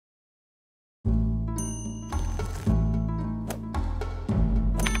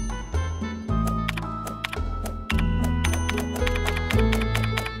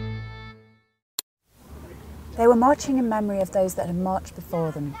were marching in memory of those that had marched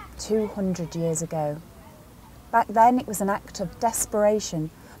before them 200 years ago. Back then it was an act of desperation,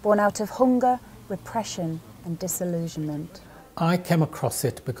 born out of hunger, repression and disillusionment. I came across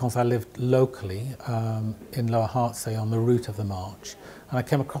it because I lived locally in Lower Hartsey on the route of the march, and I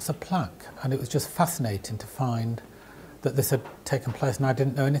came across a plaque, and it was just fascinating to find that this had taken place and I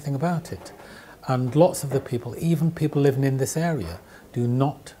didn't know anything about it. And lots of the people, even people living in this area, do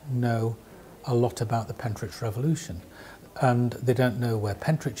not know a lot about the Pentrich Revolution. And they don't know where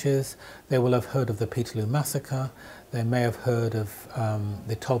Pentrich is. They will have heard of the Peterloo Massacre. They may have heard of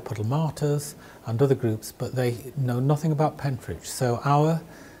the Tolpuddle Martyrs and other groups, but they know nothing about Pentrich. So our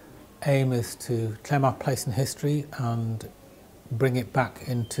aim is to claim our place in history and bring it back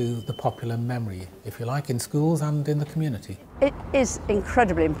into the popular memory, if you like, in schools and in the community. It is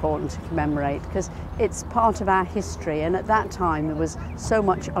incredibly important to commemorate because it's part of our history, and at that time there was so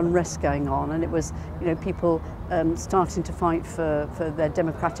much unrest going on, and it was, you know, people starting to fight for their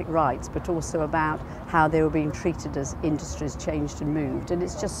democratic rights, but also about how they were being treated as industries changed and moved. And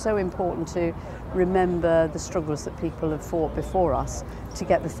it's just so important to remember the struggles that people have fought before us to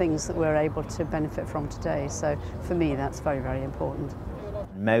get the things that we're able to benefit from today. So for me that's very, very important.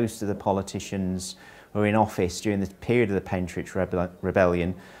 Most of the politicians who were in office during the period of the Pentrich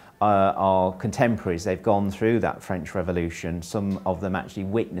Rebellion are contemporaries. They've gone through that French Revolution. Some of them actually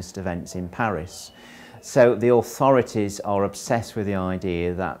witnessed events in Paris. So the authorities are obsessed with the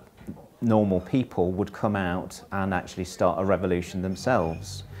idea that normal people would come out and actually start a revolution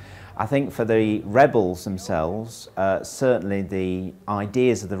themselves. I think for the rebels themselves, certainly the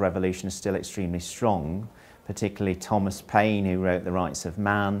ideas of the revolution are still extremely strong, particularly Thomas Paine, who wrote The Rights of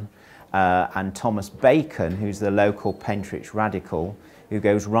Man, and Thomas Bacon, who's the local Pentrich radical, who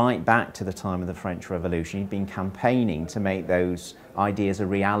goes right back to the time of the French Revolution. He'd been campaigning to make those ideas a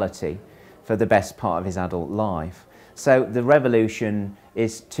reality for the best part of his adult life. So the revolution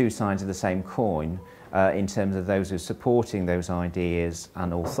is two sides of the same coin in terms of those who are supporting those ideas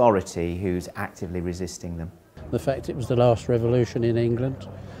and authority who's actively resisting them. The fact it was the last revolution in England,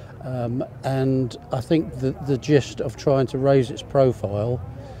 and I think the gist of trying to raise its profile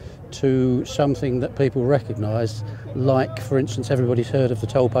to something that people recognise, like for instance everybody's heard of the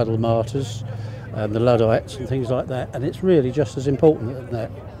Tolpuddle Martyrs and the Luddites and things like that, and it's really just as important than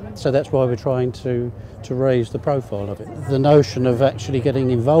that. So that's why we're trying to raise the profile of it. The notion of actually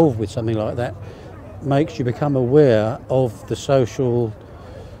getting involved with something like that makes you become aware of the social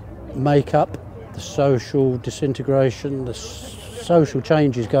makeup, the social disintegration, the social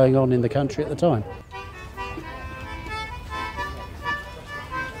changes going on in the country at the time.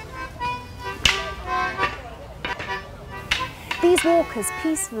 These walkers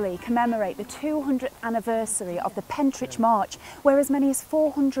peacefully commemorate the 200th anniversary of the Pentrich March, where as many as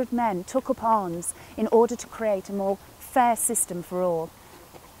 400 men took up arms in order to create a more fair system for all.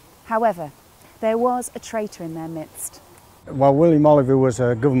 However, there was a traitor in their midst. Well, William Oliver was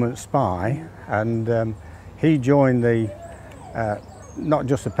a government spy, and he joined the not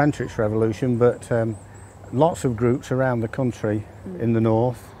just the Pentrich Revolution, but lots of groups around the country in the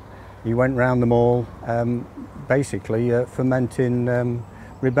north. He went round them all, basically fomenting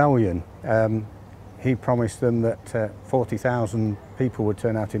rebellion. He promised them that 40,000 people would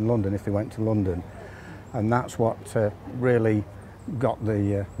turn out in London if they went to London, and that's what really got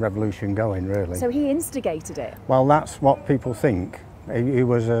the revolution going, really. So he instigated it? Well, that's what people think. He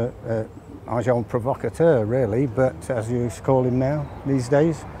was a agent provocateur, really, but as you call him now these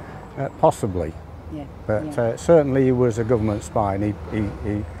days, possibly. Yeah. But certainly he was a government spy, and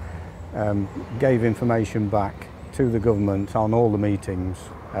he gave information back to the government on all the meetings,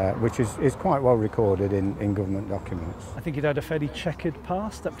 which is quite well recorded in government documents. I think he'd had a fairly checkered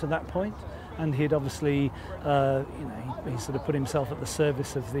past up to that point, and he'd obviously, he sort of put himself at the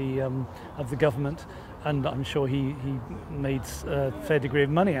service of the government, and I'm sure he made a fair degree of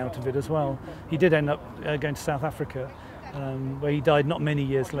money out of it as well. He did end up going to South Africa, where he died not many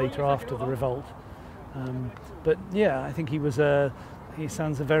years later after the revolt. But yeah, I think he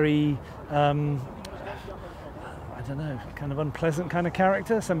sounds a very, I don't know, kind of unpleasant kind of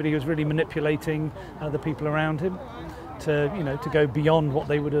character, somebody who's really manipulating the people around him to go beyond what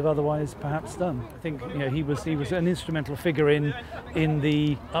they would have otherwise perhaps done. I think he was an instrumental figure in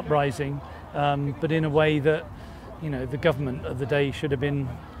the uprising, but in a way that the government of the day should have been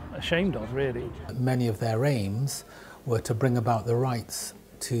ashamed of, really. Many of their aims were to bring about the rights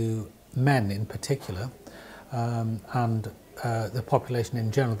to men in particular, and the population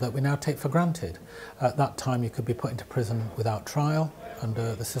in general that we now take for granted. At that time you could be put into prison without trial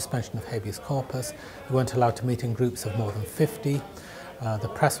under the suspension of habeas corpus. You weren't allowed to meet in groups of more than 50. The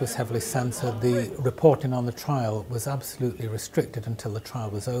press was heavily censored. The reporting on the trial was absolutely restricted until the trial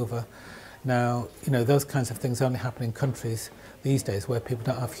was over. Now, you know, those kinds of things only happen in countries these days where people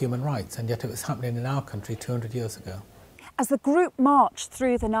don't have human rights, and yet it was happening in our country 200 years ago. As the group marched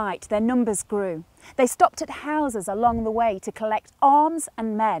through the night, their numbers grew. They stopped at houses along the way to collect arms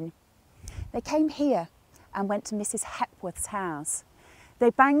and men. They came here and went to Mrs. Hepworth's house. They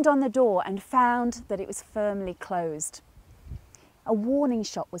banged on the door and found that it was firmly closed. A warning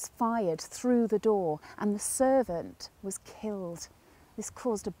shot was fired through the door and the servant was killed. This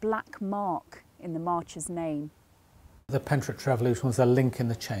caused a black mark in the marcher's name. The Pentrich Revolution was a link in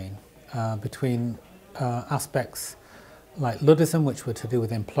the chain between aspects like Luddism, which were to do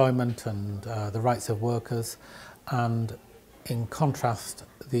with employment and the rights of workers, and in contrast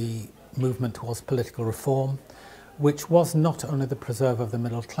the movement towards political reform, which was not only the preserve of the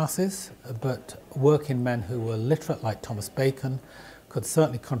middle classes, but working men who were literate, like Thomas Bacon, could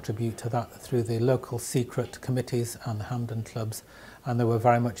certainly contribute to that through the local secret committees and the Hampden clubs, and they were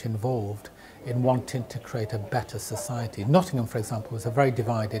very much involved in wanting to create a better society. Nottingham, for example, was a very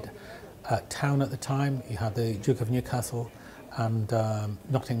divided town at the time. You had the Duke of Newcastle and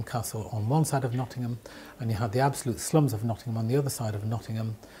Nottingham Castle on one side of Nottingham, and you had the absolute slums of Nottingham on the other side of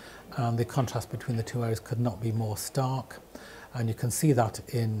Nottingham, and the contrast between the two areas could not be more stark. And you can see that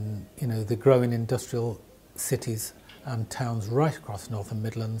in, you know, the growing industrial cities and towns right across North and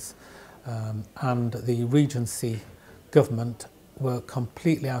Midlands, and the Regency government were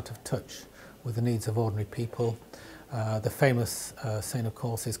completely out of touch with the needs of ordinary people. The famous saying, of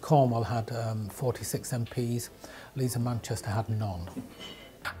course, is Cornwall had 46 MPs, Leeds and Manchester had none.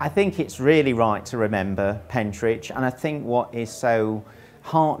 I think it's really right to remember Pentrich, and I think what is so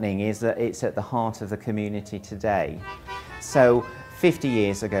heartening is that it's at the heart of the community today. So 50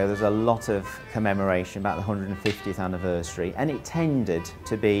 years ago there's a lot of commemoration about the 150th anniversary, and it tended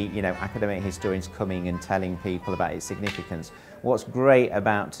to be, you know, academic historians coming and telling people about its significance. What's great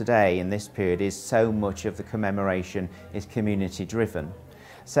about today in this period is so much of the commemoration is community driven.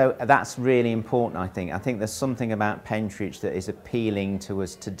 So that's really important, I think. I think there's something about Pentrich that is appealing to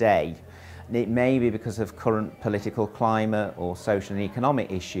us today. It may be because of current political climate or social and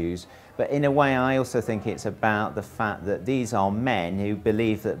economic issues, but in a way I also think it's about the fact that these are men who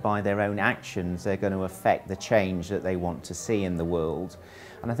believe that by their own actions they're going to affect the change that they want to see in the world.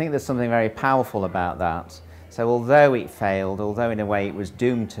 And I think there's something very powerful about that. So although it failed, although in a way it was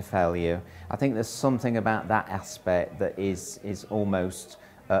doomed to failure, I think there's something about that aspect that is almost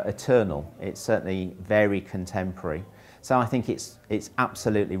eternal. It's certainly very contemporary. So I think it's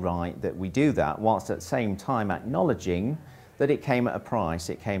absolutely right that we do that, whilst at the same time acknowledging that it came at a price.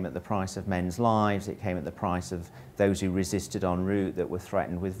 It came at the price of men's lives, it came at the price of those who resisted en route, that were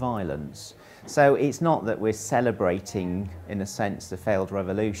threatened with violence. So it's not that we're celebrating, in a sense, the failed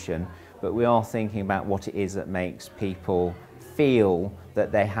revolution, but we are thinking about what it is that makes people feel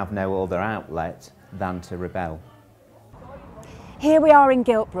that they have no other outlet than to rebel. Here we are in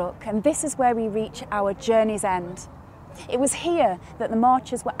Giltbrook, and this is where we reach our journey's end. It was here that the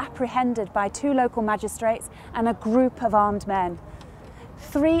marchers were apprehended by 2 local magistrates and a group of armed men.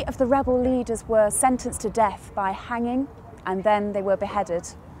 3 of the rebel leaders were sentenced to death by hanging, and then they were beheaded.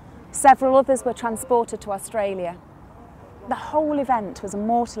 Several others were transported to Australia. The whole event was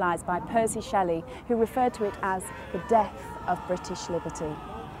immortalised by Percy Shelley, who referred to it as the death of British liberty.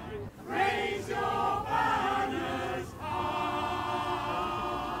 Raise your